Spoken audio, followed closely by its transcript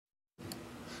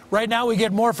Right now, we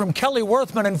get more from Kelly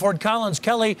Worthman in Fort Collins.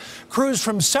 Kelly, crews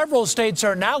from several states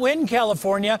are now in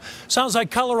California. Sounds like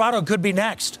Colorado could be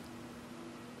next.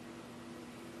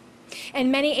 And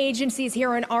many agencies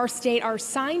here in our state are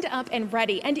signed up and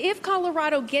ready. And if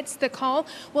Colorado gets the call,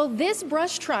 well, this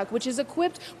brush truck, which is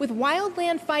equipped with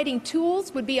wildland fighting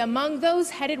tools, would be among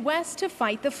those headed west to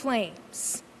fight the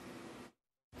flames.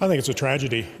 I think it's a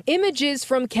tragedy. Images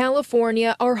from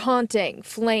California are haunting.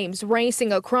 Flames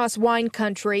racing across wine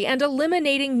country and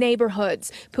eliminating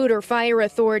neighborhoods. Poudre Fire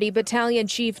Authority Battalion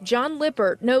Chief John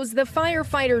Lippert knows the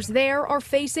firefighters there are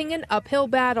facing an uphill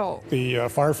battle. The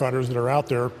firefighters that are out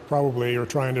there probably are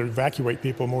trying to evacuate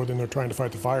people more than they're trying to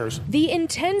fight the fires. The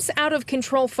intense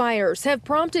out-of-control fires have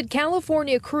prompted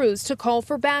California crews to call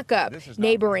for backup.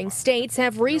 Neighboring states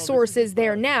have resources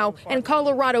there now, and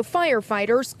Colorado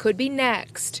firefighters could be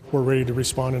next. We're ready to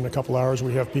respond in a couple hours.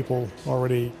 We have people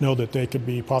already know that they could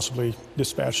be possibly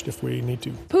dispatched if we need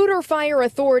to. Poudre Fire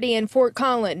Authority in Fort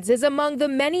Collins is among the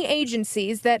many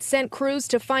agencies that sent crews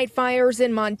to fight fires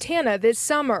in Montana this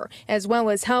summer, as well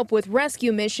as help with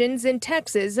rescue missions in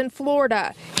Texas and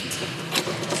Florida.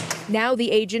 Now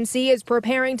the agency is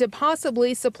preparing to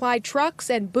possibly supply trucks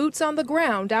and boots on the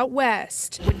ground out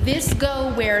west. Would this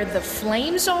go where the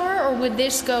flames are, or would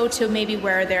this go to maybe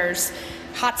where there's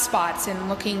hot spots and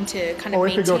looking to kind of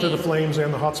maintain? It could go to the flames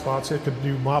and the hot spots. It could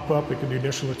do mop up. It could do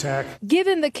initial attack.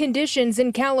 Given the conditions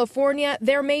in California,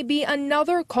 there may be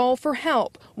another call for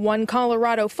help. One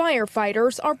Colorado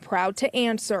firefighters are proud to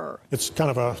answer. It's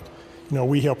kind of a,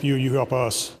 we help you, you help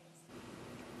us.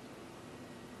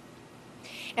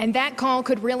 And that call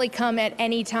could really come at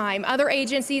any time. Other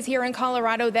agencies here in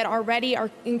Colorado that are ready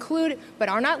include, but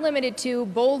are not limited to,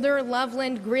 Boulder,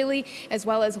 Loveland, Greeley, as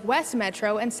well as West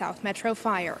Metro and South Metro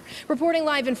Fire. Reporting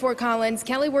live in Fort Collins,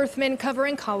 Kelly Worthman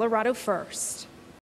covering Colorado First.